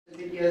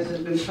videos that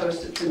have been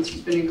posted since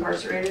he's been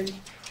incarcerated?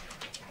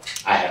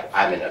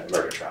 I'm in a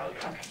murder trial.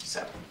 Okay,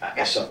 so.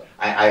 So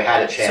I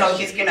had a chance. So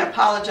he's going to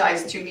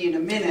apologize to me in a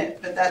minute,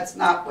 but that's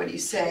not what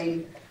he's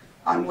saying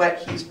on what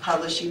he's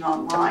publishing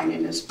online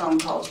in his phone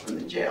calls from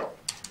the jail.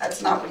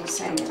 That's not what he's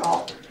saying at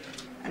all.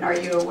 And are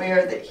you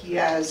aware that he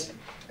has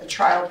a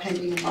trial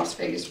pending in Las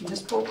Vegas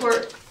Municipal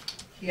Court?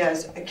 He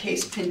has a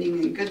case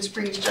pending in Good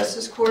Springs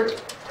Justice Court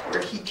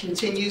where he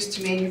continues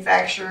to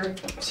manufacture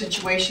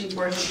situations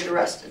where he'll get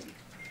arrested.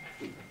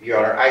 Your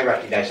Honor, I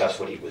recognize that's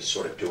what he was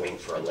sort of doing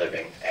for a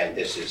living, and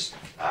this is,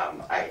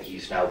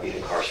 he's now being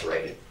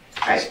incarcerated.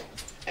 Right.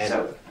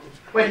 So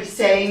what he's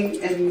saying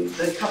in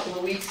the couple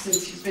of weeks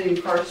since he's been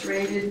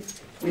incarcerated,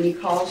 when he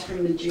calls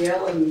from the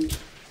jail and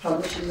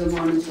publishes them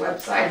on his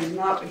website, is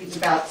not what he's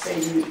about to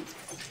say to me.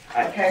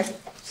 Okay?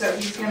 So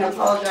he's going to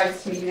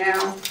apologize to me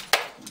now,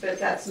 but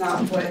that's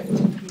not what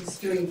he's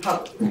doing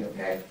publicly,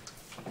 okay?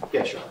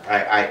 Yes, Your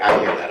Honor, I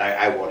hear that.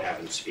 I won't have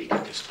him speak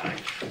at this time,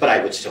 but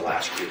I would still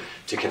ask you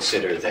to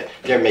consider that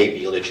there may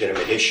be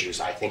legitimate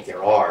issues. I think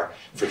there are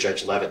for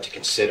Judge Levitt to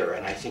consider,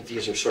 and I think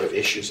these are sort of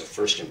issues of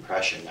first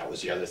impression. That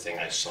was the other thing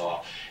I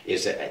saw,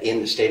 is that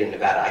in the state of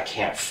Nevada, I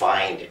can't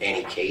find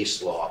any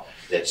case law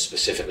that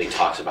specifically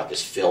talks about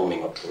this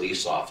filming of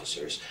police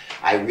officers.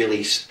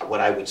 What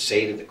I would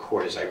say to the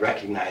court is I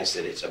recognize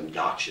that it's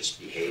obnoxious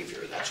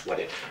behavior. That's what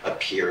it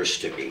appears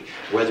to be.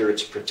 Whether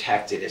it's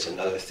protected is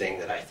another thing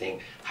that I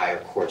think higher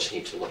courts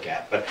need to look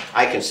at. But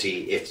I can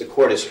see if the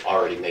court has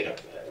already made up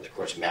the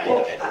court's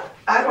manual. Well,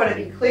 I want to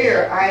be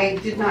clear. I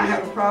did not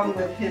have a problem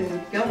with him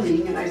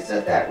filming, and I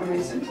said that when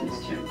I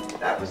sentenced him.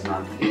 That was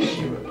not the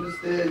issue. It was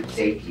the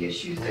safety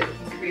issues that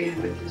he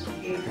created with his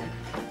behavior.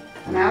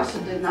 And I also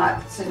did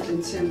not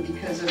sentence him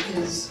because of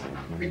his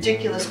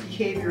ridiculous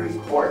behavior in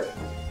court.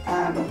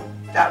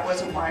 That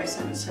wasn't why I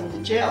sentenced him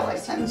to jail. I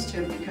sentenced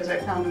him because I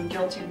found him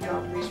guilty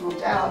beyond reasonable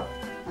doubt,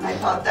 and I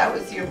thought that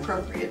was the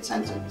appropriate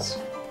sentence.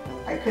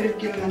 I could have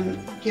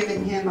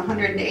given him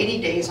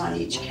 180 days on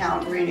each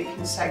count and ran it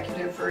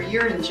consecutive for a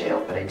year in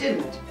jail, but I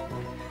didn't.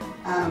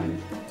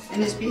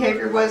 And his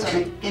behavior was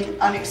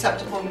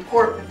unacceptable in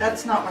court, but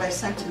that's not what I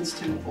sentenced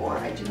him for.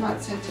 I did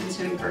not sentence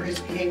him for his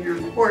behavior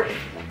in court.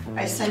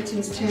 I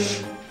sentenced him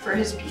for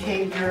his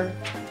behavior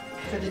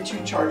for the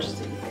 2 charges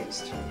that he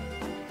faced.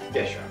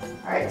 Yes, Your Honor.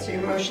 All right, so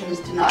your motion is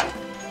denied.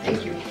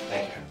 Thank you.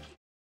 Thank you.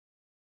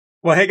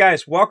 Well, hey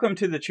guys, welcome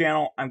to the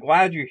channel. I'm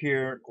glad you're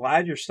here.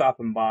 Glad you're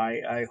stopping by.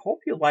 I hope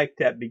you liked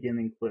that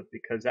beginning clip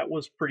because that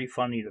was pretty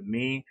funny to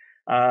me.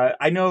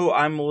 I know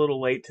I'm a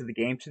little late to the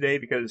game today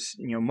because,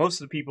 you know,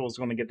 most of the people is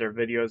going to get their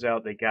videos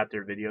out. They got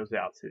their videos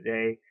out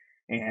today.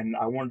 And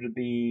I wanted to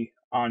be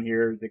on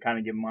here to kind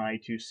of give my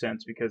 2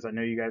 cents because I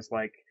know you guys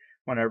like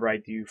whenever I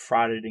do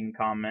fraud-editing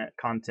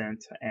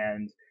content,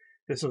 and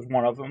this is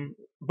one of them.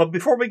 But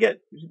before we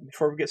get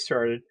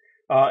started,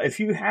 if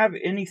you have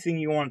anything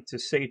you want to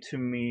say to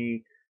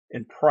me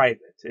in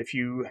private, if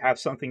you have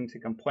something to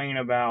complain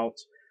about,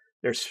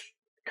 there's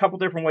a couple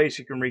different ways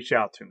you can reach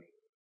out to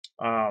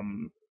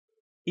me.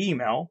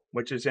 Email,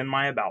 which is in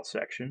my About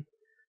section.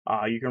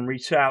 You can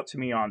reach out to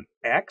me on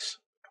X,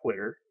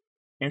 Twitter,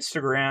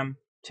 Instagram,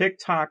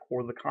 TikTok,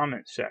 or the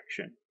comment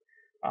section.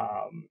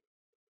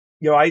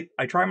 You know,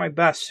 I try my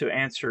best to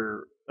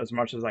answer as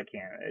much as I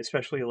can,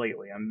 especially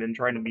lately. I've been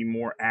trying to be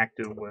more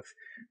active with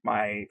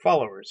my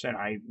followers, and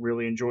I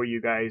really enjoy you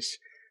guys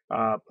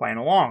playing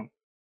along.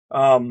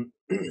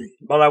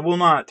 But I will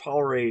not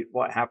tolerate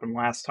what happened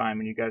last time,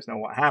 and you guys know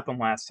what happened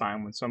last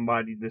time when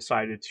somebody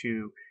decided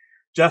to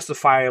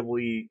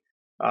justifiably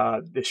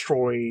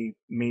destroy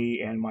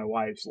me and my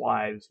wife's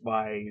lives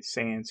by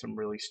saying some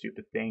really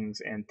stupid things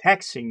and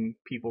texting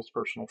people's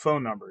personal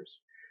phone numbers,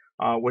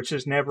 which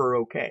is never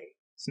okay.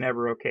 It's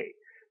never okay.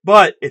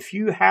 But if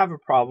you have a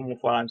problem with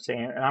what I'm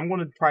saying, and I'm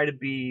going to try to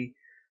be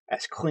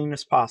as clean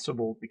as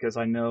possible because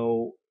I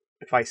know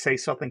if I say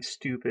something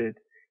stupid,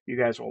 you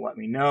guys will let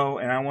me know.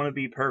 And I want to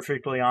be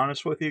perfectly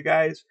honest with you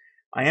guys.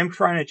 I am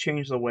trying to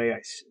change the way I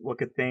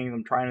look at things.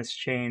 I'm trying to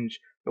change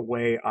the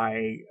way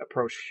I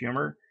approach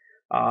humor.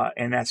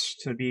 And that's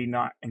to be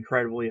not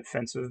incredibly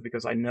offensive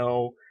because I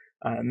know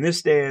in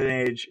this day and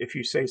age, if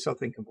you say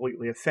something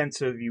completely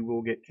offensive, you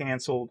will get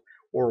canceled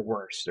or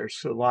worse. There's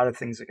a lot of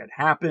things that could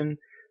happen,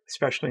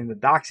 especially in the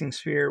doxing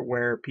sphere,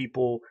 where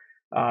people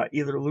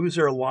either lose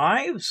their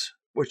lives,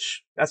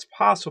 which that's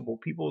possible.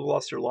 People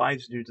lost their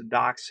lives due to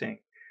doxing,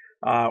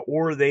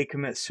 or they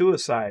commit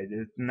suicide,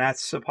 and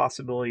that's a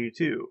possibility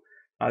too.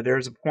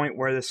 There's a point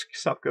where this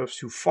stuff goes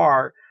too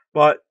far,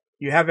 but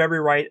you have every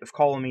right of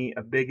calling me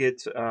a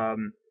bigot,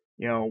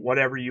 you know,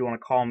 whatever you want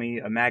to call me,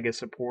 a MAGA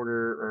supporter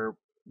or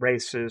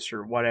racist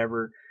or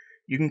whatever.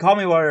 You can call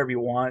me whatever you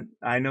want.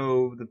 I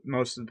know that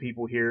most of the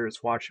people here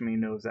that's watching me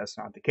knows that's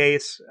not the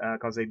case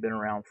because they've been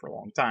around for a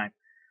long time.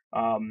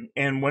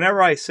 And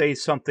whenever I say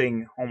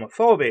something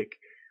homophobic,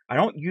 I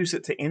don't use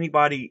it to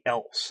anybody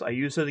else. I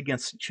use it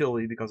against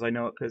Chili because I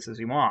know it pisses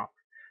him off.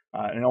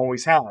 And it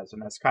always has.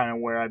 And that's kind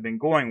of where I've been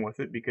going with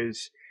it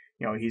because,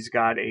 you know, he's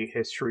got a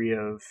history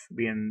of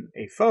being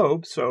a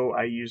phobe. So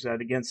I use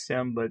that against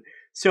him. But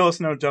still, it's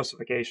no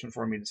justification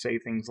for me to say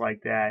things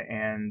like that,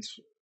 and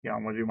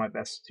I'm going to do my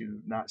best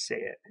to not say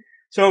it.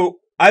 So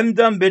I'm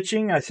done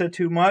bitching. I said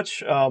too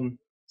much.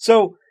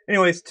 So,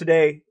 anyways,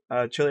 today,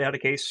 Chili had a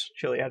case.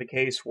 Chili had a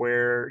case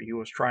where he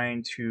was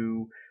trying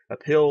to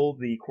appeal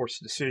the court's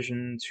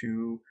decision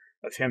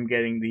of him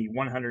getting the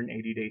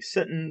 180-day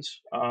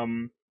sentence.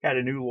 Had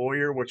a new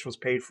lawyer, which was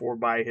paid for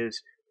by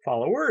his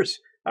followers.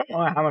 I don't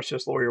know how much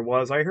this lawyer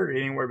was. I heard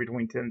anywhere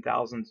between $10,000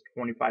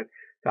 to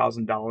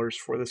 $25,000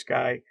 for this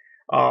guy,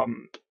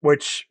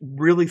 which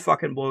really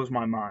fucking blows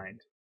my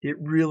mind. It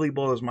really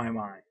blows my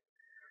mind.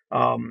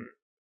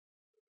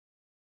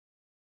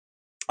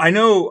 I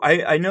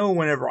know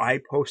whenever I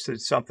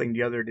posted something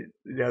the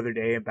other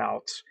day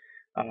about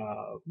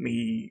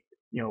me,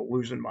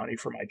 losing money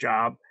for my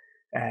job,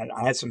 and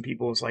I had some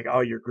people was like,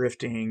 "Oh, you're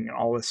grifting and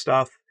all this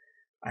stuff."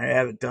 I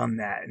haven't done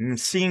that, and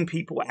seeing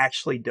people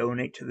actually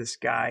donate to this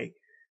guy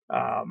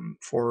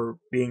for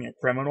being a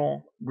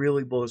criminal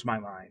really blows my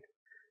mind.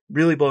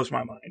 Really blows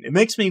my mind. It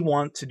makes me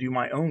want to do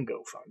my own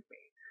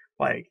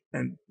GoFundMe,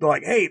 and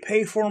like, "Hey,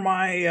 pay for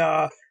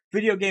my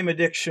video game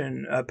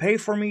addiction. Pay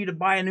for me to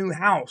buy a new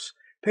house.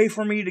 Pay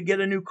for me to get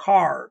a new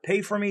car.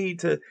 Pay for me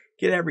to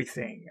get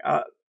everything.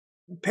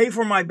 Pay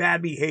for my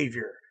bad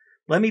behavior.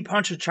 Let me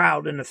punch a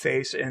child in the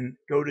face and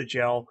go to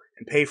jail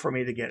and pay for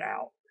me to get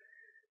out."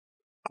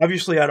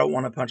 Obviously, I don't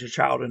want to punch a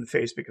child in the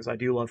face because I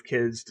do love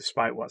kids,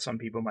 despite what some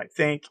people might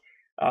think.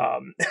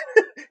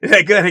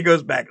 That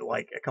goes back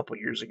like a couple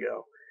years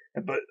ago.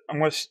 But I'm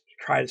going to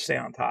try to stay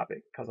on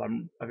topic because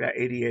I've got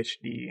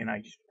ADHD and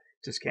I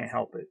just can't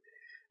help it.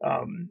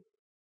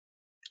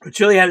 But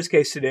Chili had his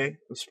case today.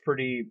 It was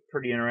pretty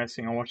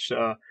interesting. I watched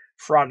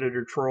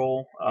Frauditor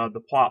Troll, The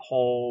Plot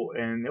Hole,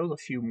 and there was a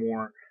few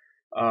more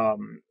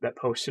that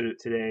posted it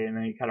today. And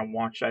then you kind of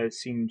watched. I had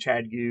seen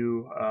Chad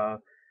Gu,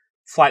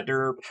 Flat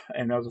Derp,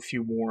 and there was a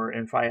few more.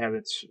 And if I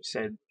haven't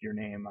said your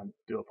name, I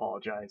do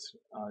apologize.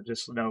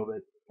 Just know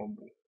that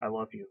I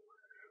love you.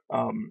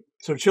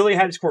 So Chili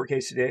had his court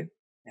case today.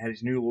 Had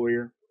his new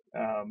lawyer.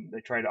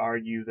 They tried to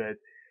argue that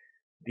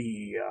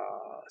the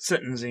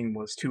sentencing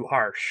was too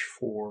harsh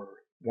for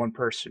one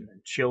person,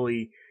 and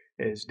Chili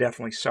is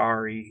definitely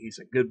sorry. He's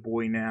a good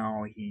boy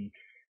now.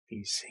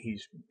 He's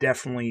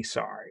definitely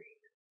sorry.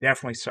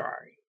 Definitely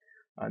sorry.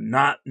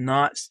 Not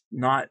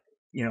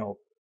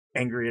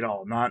angry at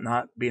all.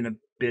 Not being a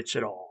bitch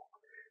at all.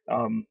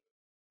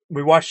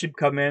 We watched him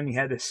come in. He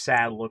had this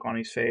sad look on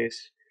his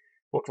face.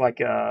 Looked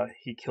like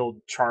he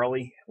killed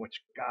Charlie,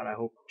 which, God, I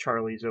hope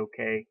Charlie's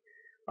okay.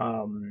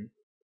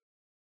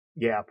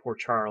 Yeah, poor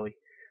Charlie.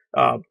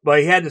 But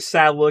he had this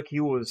sad look.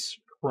 He was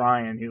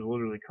crying. He was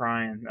literally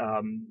crying.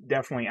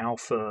 Definitely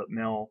alpha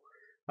male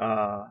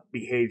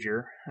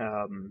behavior,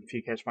 if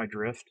you catch my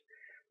drift.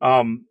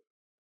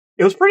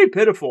 It was pretty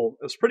pitiful.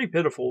 It was pretty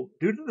pitiful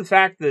due to the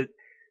fact that,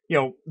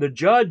 the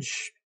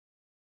judge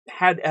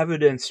had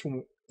evidence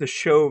to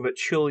show that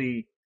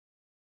Chili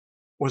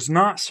was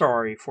not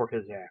sorry for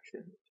his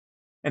actions.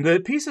 And the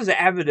pieces of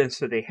evidence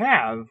that they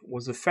have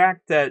was the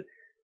fact that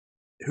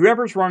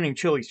whoever's running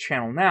Chili's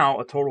channel now,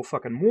 a total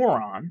fucking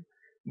moron,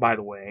 by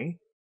the way,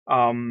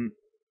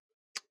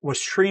 was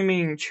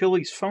streaming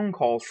Chili's phone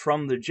calls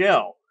from the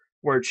jail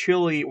where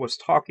Chili was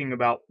talking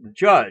about the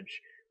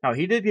judge. Now,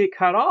 he did get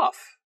cut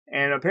off,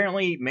 and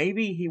apparently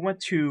maybe he went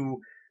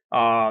to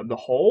the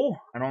hole.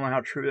 I don't know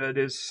how true that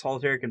is,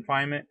 solitary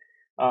confinement,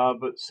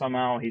 but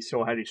somehow he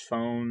still had his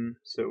phone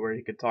so where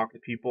he could talk to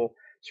people,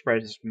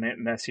 spread his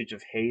message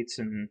of hates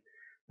and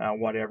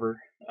whatever.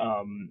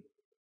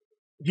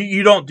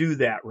 You don't do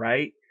that,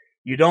 right?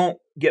 You don't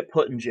get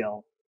put in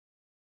jail.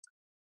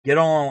 Get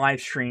on a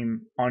live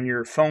stream on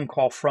your phone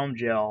call from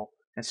jail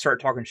and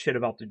start talking shit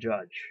about the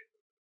judge.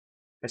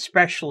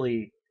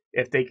 Especially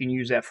if they can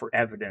use that for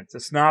evidence.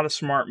 It's not a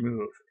smart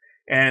move.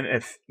 And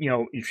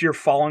if you're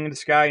following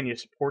this guy and you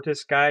support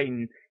this guy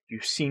and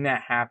you've seen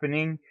that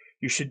happening,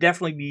 you should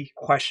definitely be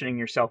questioning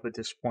yourself at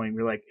this point.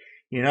 You're like,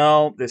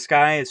 this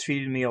guy is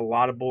feeding me a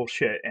lot of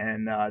bullshit,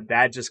 and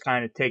that just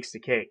kind of takes the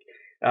cake.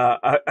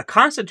 A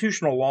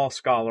constitutional law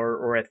scholar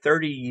or a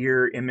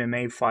 30-year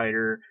MMA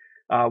fighter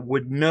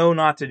would know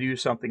not to do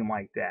something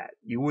like that.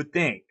 You would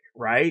think,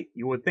 right?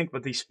 You would think,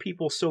 but these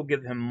people still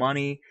give him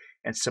money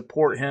and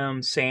support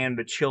him, saying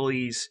that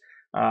Chili's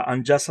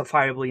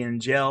unjustifiably in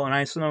jail. And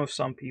I know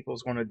some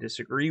people's going to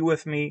disagree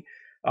with me,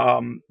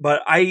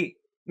 but I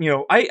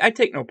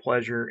take no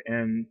pleasure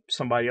in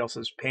somebody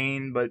else's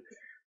pain. But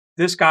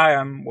this guy,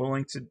 I'm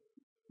willing to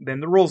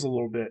bend the rules a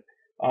little bit.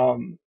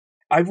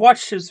 I've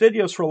watched his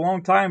videos for a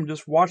long time,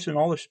 just watching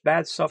all this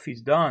bad stuff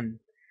he's done.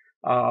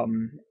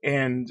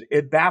 And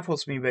it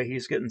baffles me that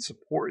he's getting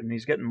support and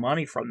he's getting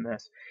money from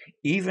this,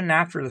 even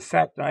after the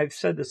fact. And I've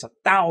said this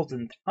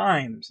 1,000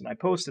 times, and I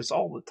post this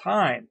all the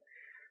time.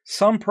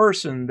 Some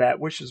person that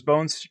wishes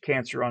bone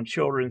cancer on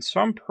children,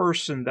 some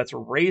person that's a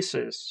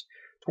racist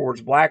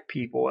towards black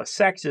people, a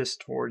sexist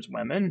towards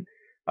women,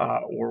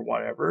 or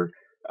whatever,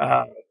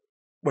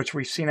 which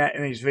we've seen that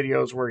in these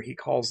videos where he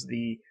calls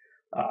the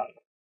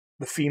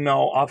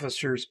female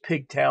officers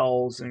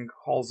pigtails and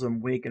calls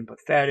them weak and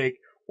pathetic,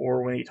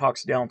 or when he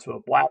talks down to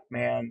a black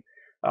man,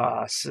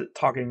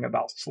 talking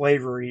about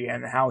slavery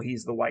and how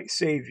he's the white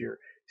savior.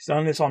 He's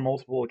done this on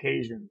multiple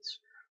occasions.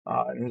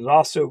 And it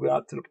also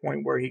got to the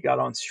point where he got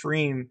on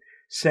stream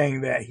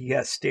saying that he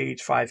has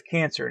stage 5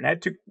 cancer. And I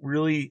took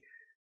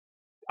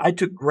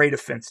great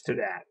offense to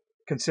that,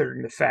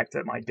 considering the fact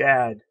that my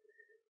dad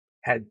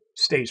had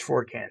stage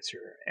 4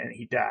 cancer and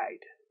he died.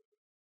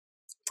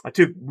 I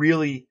took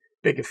really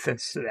big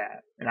offense to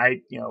that.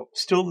 And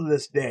still to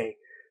this day,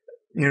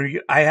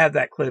 I have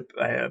that clip.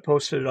 I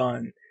posted it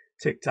on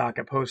TikTok.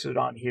 I posted it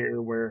on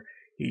here where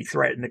he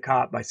threatened the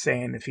cop by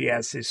saying if he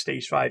has his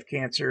stage 5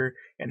 cancer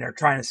and they're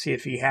trying to see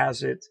if he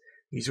has it,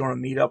 he's going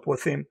to meet up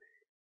with him.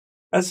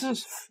 That's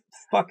just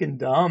fucking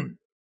dumb.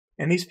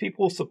 And these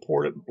people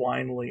support it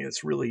blindly.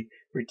 It's really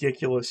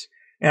ridiculous.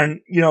 And,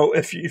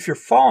 if you're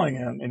following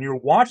him and you're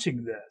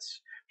watching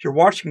this, if you're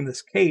watching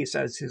this case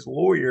as his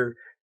lawyer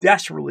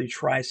desperately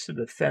tries to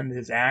defend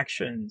his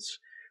actions,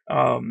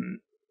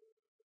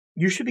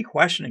 you should be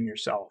questioning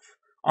yourself,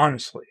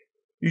 honestly.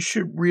 You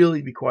should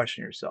really be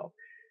questioning yourself.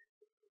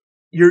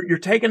 You're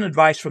taking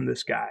advice from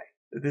this guy,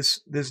 this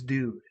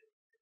dude,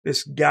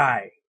 this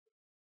guy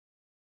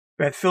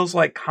that feels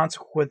like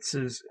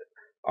consequences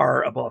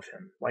are above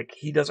him. Like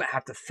he doesn't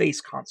have to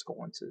face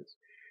consequences.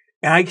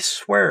 And I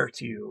swear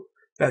to you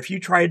that if you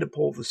try to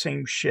pull the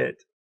same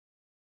shit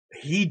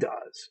he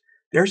does,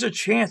 there's a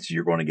chance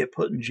you're going to get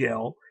put in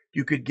jail.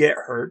 You could get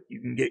hurt. You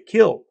can get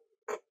killed.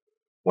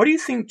 What do you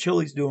think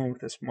Chili's doing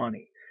with this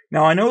money?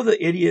 Now, I know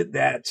the idiot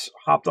that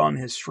hopped on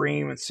his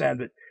stream and said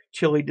that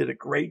Chili did a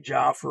great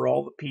job for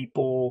all the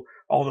people,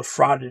 all the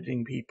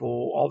frauditing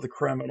people, all the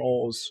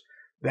criminals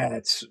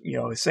that's,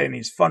 saying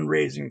he's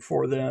fundraising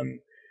for them,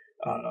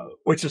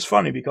 which is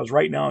funny because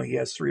right now he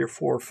has 3 or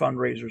 4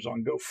 fundraisers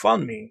on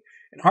GoFundMe.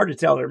 And hard to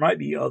tell, there might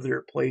be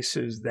other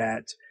places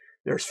that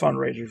there's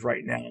fundraisers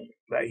right now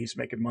that he's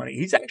making money.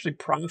 He's actually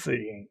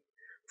profiting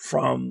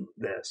from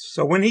this.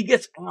 So when he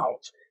gets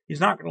out,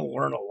 he's not going to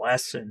learn a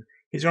lesson.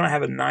 He's going to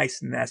have a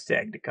nice nest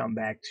egg to come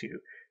back to.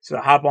 So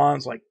hop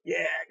on's like,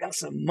 yeah, I got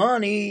some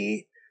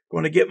money.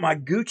 Going to get my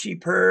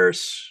Gucci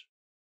purse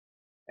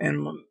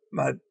and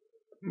my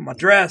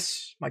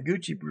dress, my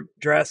Gucci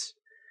dress.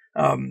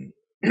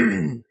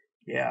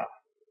 Yeah,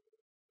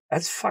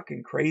 that's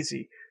fucking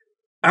crazy.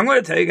 I'm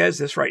going to tell you guys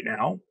this right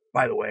now,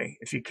 by the way,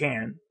 if you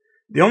can.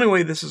 The only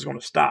way this is going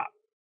to stop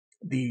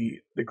the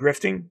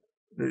grifting,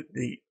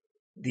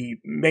 the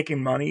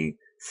making money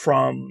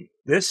from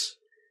this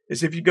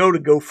is if you go to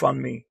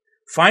GoFundMe,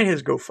 find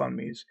his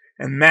GoFundMes,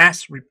 and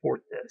mass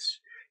report this.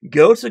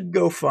 Go to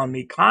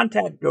GoFundMe,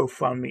 contact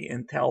GoFundMe,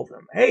 and tell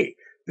them, hey,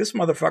 this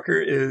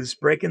motherfucker is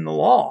breaking the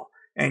law.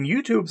 And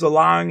YouTube's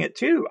allowing it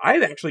too.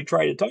 I've actually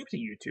tried to talk to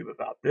YouTube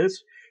about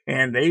this,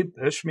 and they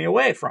pushed me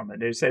away from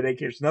it. They say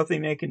there's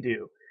nothing they can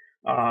do,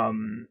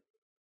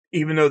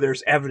 even though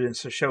there's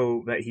evidence to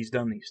show that he's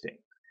done these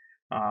things.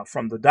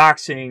 From the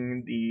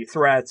doxing, the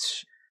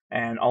threats,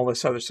 and all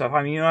this other stuff.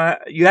 I mean,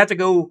 you have to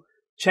go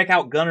check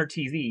out Gunner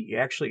TV. He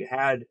actually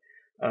had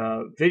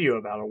a video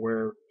about it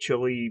where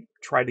Chili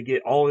tried to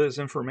get all of his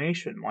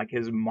information, like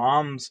his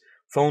mom's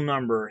phone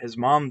number, his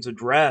mom's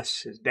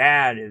address, his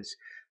dad,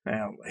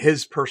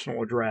 his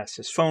personal address,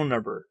 his phone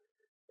number.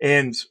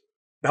 And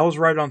that was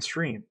right on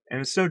stream.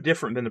 And it's no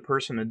different than the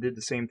person that did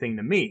the same thing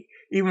to me.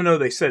 Even though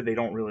they said they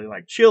don't really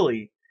like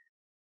Chili,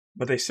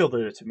 but they still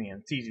did it to me.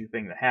 And it's an easy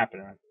thing to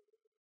happen. I'm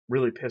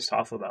really pissed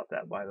off about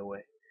that, by the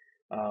way.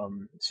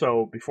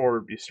 So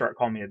before you start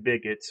calling me a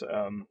bigot,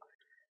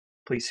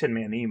 please send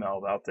me an email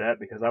about that,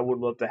 because I would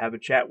love to have a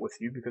chat with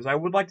you, because I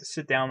would like to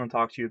sit down and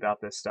talk to you about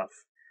this stuff,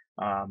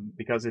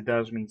 because it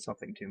does mean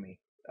something to me,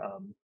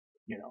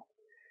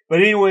 But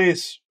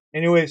anyways,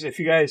 if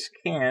you guys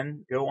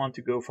can, go on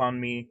to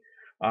GoFundMe,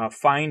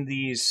 find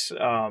these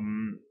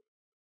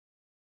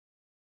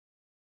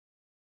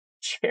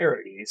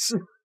charities,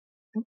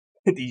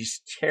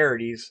 these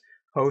charities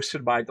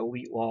hosted by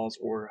Delete Lawz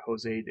or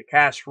Jose De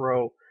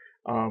Castro,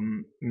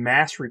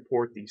 mass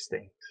report these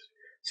things.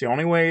 It's the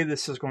only way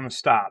this is going to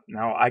stop.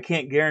 Now, I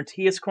can't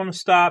guarantee it's going to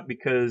stop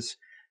because,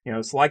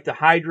 it's like the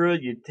Hydra.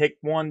 You take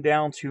one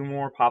down, 2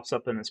 more pops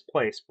up in its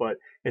place, but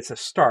it's a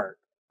start.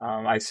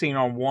 I've seen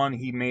on one,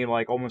 he made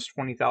like almost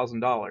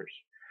 $20,000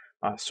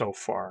 so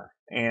far.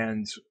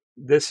 And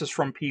this is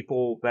from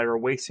people that are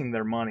wasting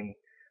their money.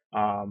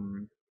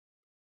 And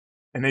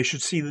they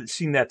should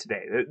seen that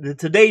today.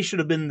 Today should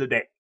have been the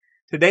day.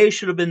 Today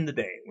should have been the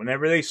day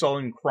whenever they saw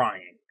him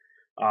crying.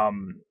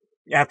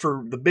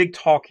 After the big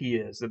talk he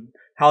is,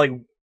 how he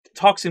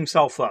talks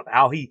himself up,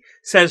 how he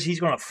says he's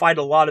going to fight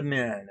a lot of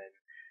men,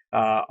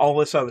 and all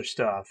this other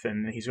stuff,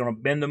 and he's going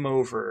to bend them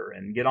over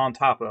and get on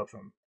top of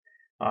them.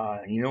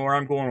 You know where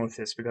I'm going with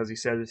this, because he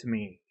said it to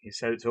me. He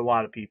said it to a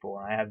lot of people,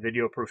 and I have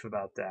video proof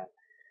about that.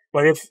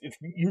 But if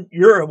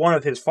you're one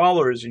of his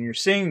followers and you're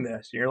seeing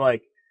this, and you're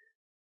like,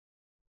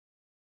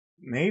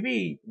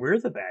 maybe we're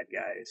the bad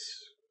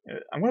guys.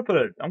 I'm gonna put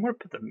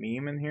the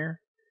meme in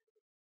here.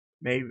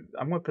 Maybe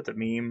I'm gonna put the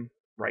meme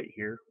right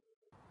here.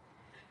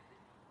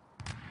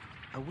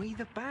 Are we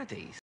the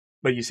baddies?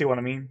 But you see what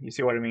I mean? You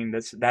see what I mean?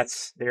 They're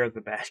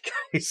the bad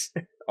guys.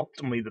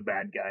 Ultimately the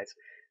bad guys.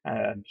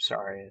 I'm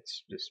sorry,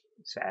 it's just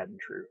sad and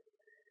true.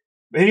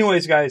 But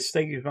anyways, guys,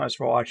 thank you so much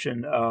for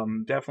watching.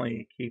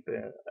 Definitely keep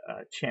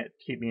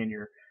me in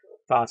your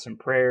thoughts and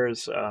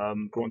prayers.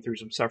 Going through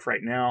some stuff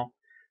right now.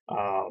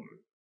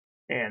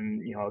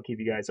 And I'll keep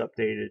you guys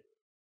updated.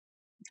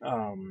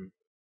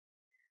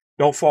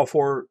 Don't fall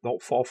for it.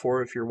 Don't fall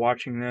for it if you're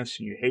watching this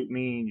and you hate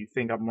me and you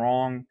think I'm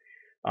wrong.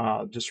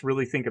 Just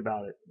really think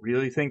about it.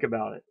 Really think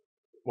about it.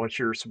 What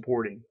you're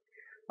supporting.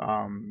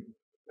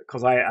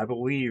 Because I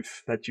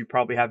believe that you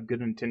probably have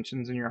good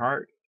intentions in your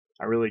heart.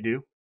 I really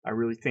do. I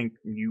really think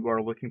you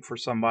are looking for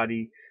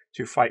somebody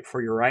to fight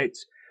for your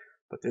rights.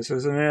 But this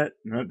isn't it.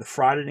 The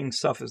frauditing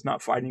stuff is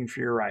not fighting for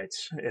your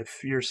rights.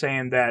 If you're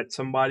saying that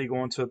somebody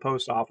going to the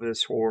post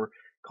office or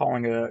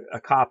calling a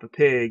cop a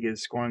pig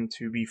is going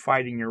to be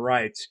fighting your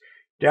rights,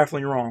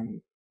 definitely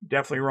wrong.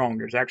 Definitely wrong.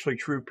 There's actually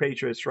true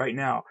patriots right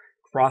now,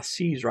 across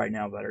seas right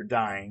now, that are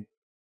dying,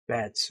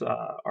 that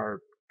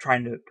are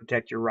trying to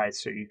protect your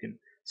rights so you can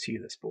see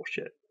this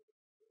bullshit.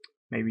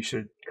 Maybe you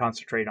should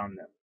concentrate on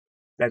them.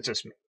 That's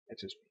just me.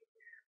 That's just me.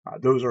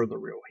 Those are the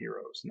real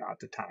heroes, not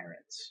the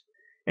tyrants.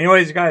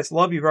 Anyways, guys,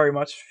 love you very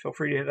much. Feel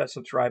free to hit that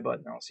subscribe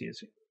button. I'll see you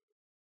soon.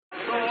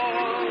 There's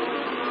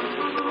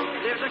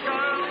a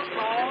girl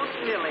called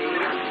Tilly,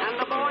 and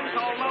the boys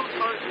all love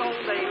her so.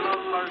 They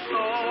love her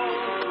so.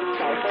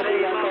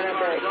 They love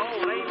her so.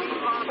 They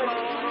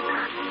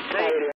be